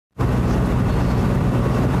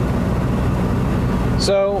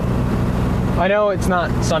So, I know it's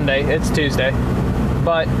not Sunday, it's Tuesday,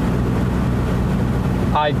 but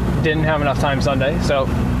I didn't have enough time Sunday, so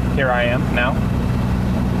here I am now.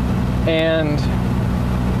 And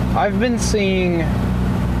I've been seeing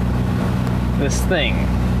this thing.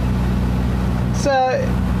 So,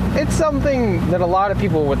 it's something that a lot of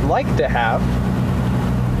people would like to have.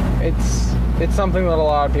 It's something that a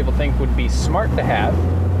lot of people think would be smart to have.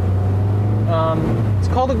 It's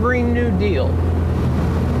called a Green New Deal.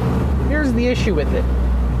 Here's the issue with it.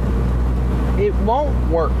 It won't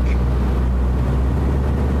work.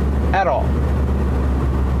 At all.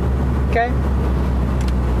 Okay?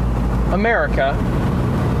 America,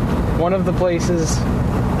 one of the places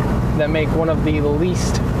that make one of the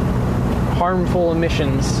least harmful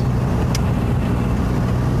emissions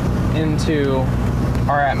into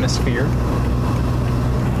our atmosphere,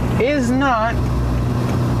 is not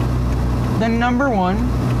the number one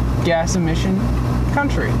gas emission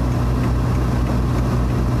country.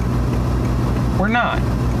 We're not.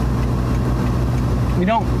 We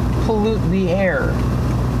don't pollute the air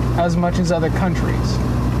as much as other countries.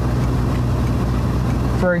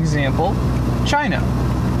 For example, China.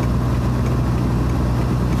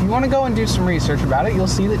 If you want to go and do some research about it, you'll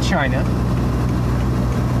see that China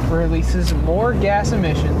releases more gas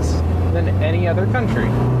emissions than any other country.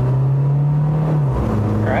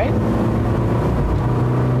 Right?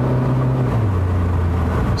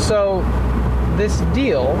 So, this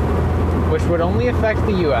deal, which would only affect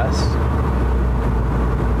the U.S.,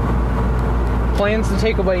 plans to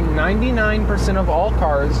take away 99% of all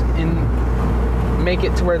cars and make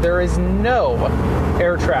it to where there is no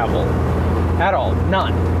air travel at all.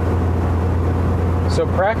 None. So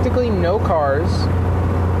practically no cars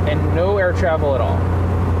and no air travel at all.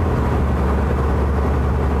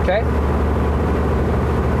 Okay?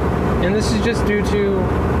 And this is just due to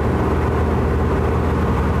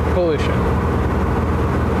pollution.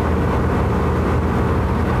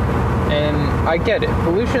 And I get it.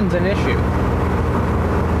 Pollution's an issue.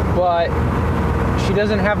 But she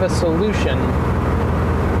doesn't have a solution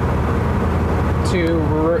to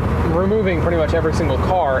removing pretty much every single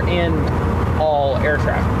car and all air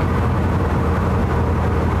traffic.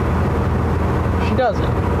 She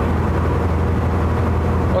doesn't.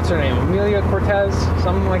 What's her name? Amelia Cortez?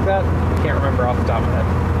 Something like that? I can't remember off the top of my head.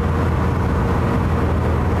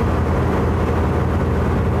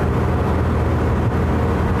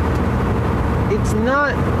 It's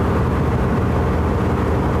not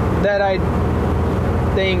that I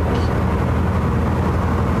think...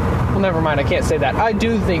 Well, never mind, I can't say that. I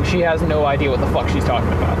do think she has no idea what the fuck she's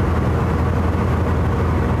talking about.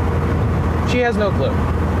 She has no clue.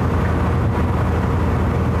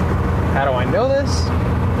 How do I know this?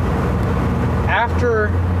 After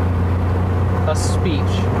a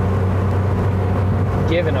speech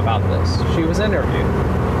given about this, she was interviewed.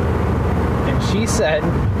 And she said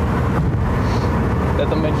that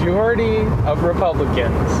the majority of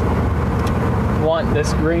Republicans want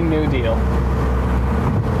this Green New Deal.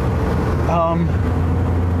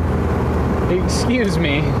 Excuse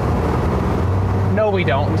me. No, we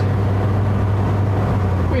don't.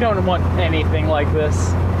 We don't want anything like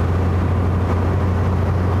this.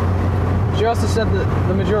 She also said that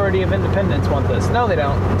the majority of independents want this. No, they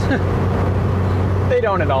don't. They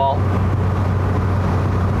don't at all.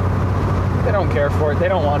 They don't care for it. They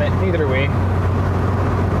don't want it. Neither do we.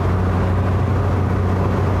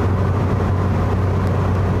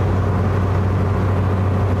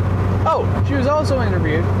 Oh, she was also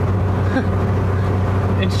interviewed.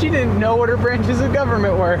 And she didn't know what her branches of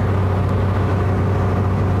government were.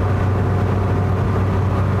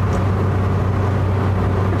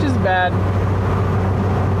 Which is bad.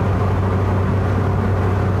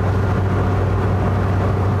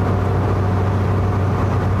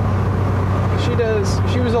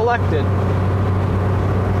 She was elected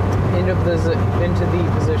into the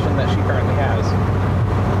position that she currently has.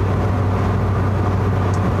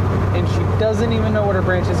 And she doesn't even know what her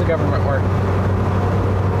branches of government were.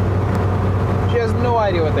 She has no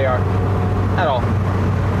idea what they are. At all.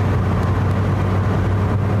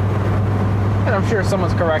 And I'm sure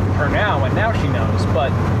someone's correcting her now, and now she knows.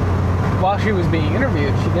 But while she was being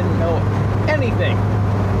interviewed, she didn't know anything.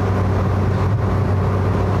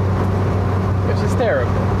 Which is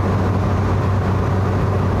terrible.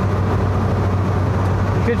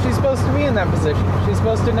 Because she's supposed to be in that position. She's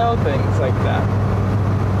supposed to know things like that.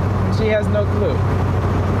 And she has no clue.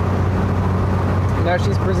 Now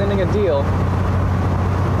she's presenting a deal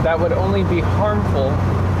that would only be harmful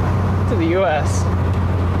to the U.S.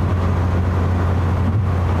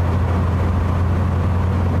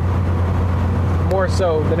 More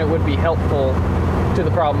so than it would be helpful to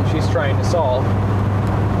the problem she's trying to solve.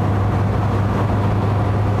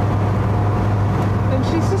 And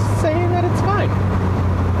she's just saying that it's fine.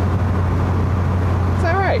 It's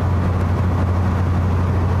alright.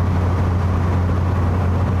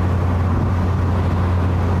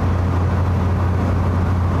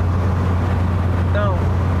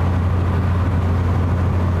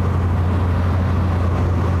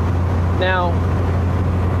 Now,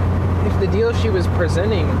 if the deal she was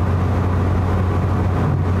presenting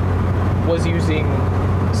was using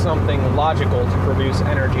something logical to produce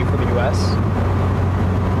energy for the U.S.,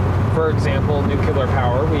 for example, nuclear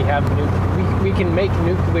power, we can make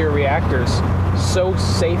nuclear reactors so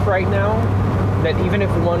safe right now that even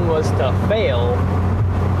if one was to fail,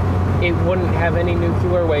 it wouldn't have any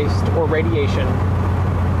nuclear waste or radiation,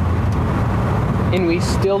 and we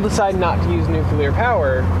still decide not to use nuclear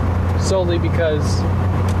power solely because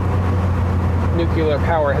nuclear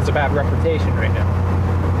power has a bad reputation right now.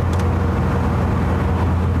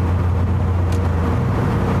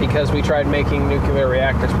 Because we tried making nuclear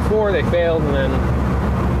reactors before, they failed, and then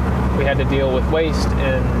we had to deal with waste,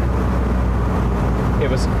 and it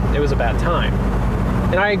was a bad time.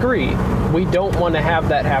 And I agree, we don't want to have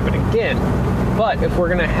that happen again. But if we're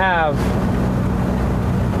going to have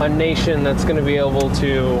a nation that's going to be able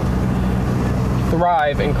to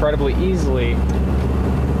thrive incredibly easily,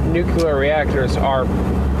 nuclear reactors are,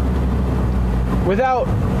 without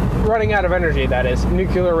running out of energy, that is,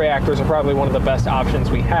 nuclear reactors are probably one of the best options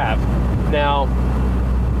we have. Now,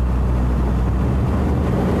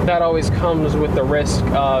 that always comes with the risk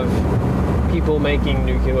of people making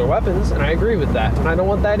nuclear weapons, and I agree with that, and I don't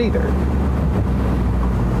want that either.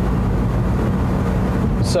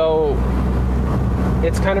 So,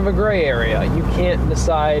 it's kind of a gray area. You can't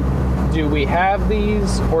decide, do we have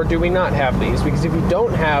these or do we not have these? Because if you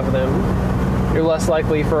don't have them, you're less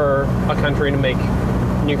likely for a country to make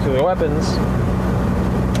nuclear weapons.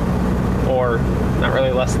 Or, not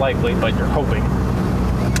really less likely, but you're hoping.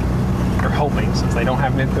 You're hoping, since they don't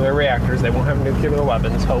have nuclear reactors, they won't have nuclear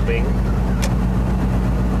weapons, hoping.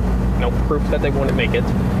 No proof that they wouldn't make it.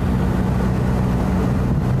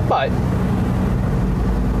 But,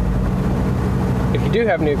 if you do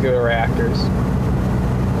have nuclear reactors,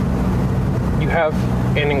 you have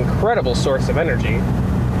an incredible source of energy,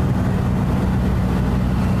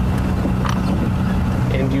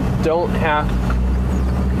 and you don't have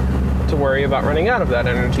to worry about running out of that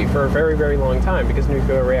energy for a very, very long time, because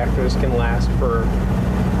nuclear reactors can last for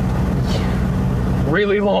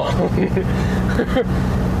really long.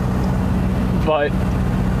 But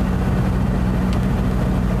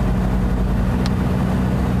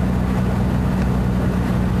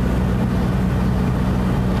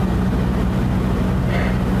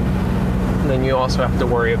then you also have to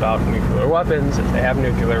worry about nuclear weapons if they have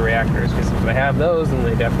nuclear reactors, because if they have those, then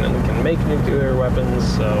they definitely can make nuclear weapons.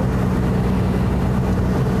 So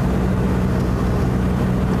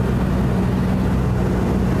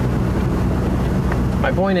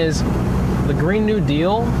my point is, the Green New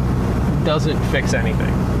Deal doesn't fix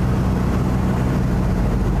anything.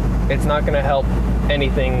 It's not going to help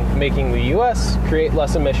anything making the U.S. create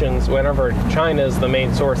less emissions whenever China is the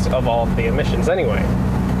main source of all of the emissions anyway.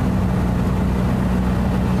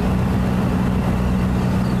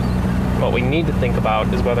 What we need to think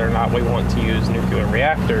about is whether or not we want to use nuclear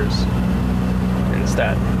reactors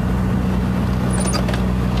instead.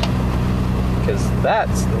 Because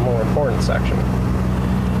that's the more important section.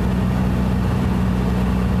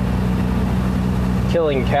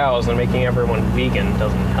 Killing cows and making everyone vegan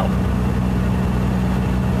doesn't help.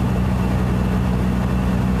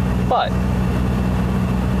 But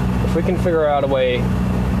if we can figure out a way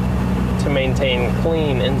to maintain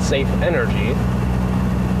clean and safe energy,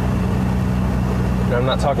 and I'm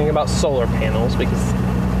not talking about solar panels, because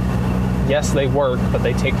yes, they work, but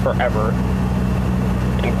they take forever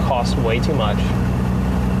and cost way too much.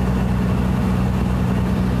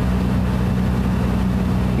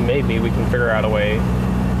 Maybe we can figure out a way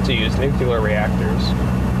to use nuclear reactors,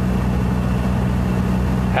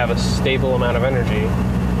 have a stable amount of energy,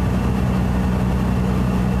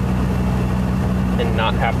 and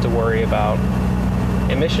not have to worry about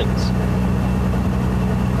emissions.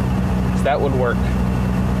 Because that would work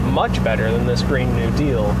much better than this Green New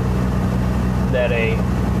Deal that a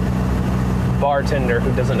bartender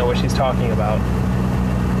who doesn't know what she's talking about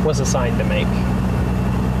was assigned to make.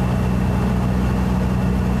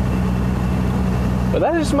 But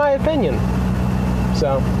that is my opinion.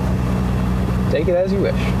 So, take it as you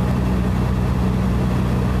wish.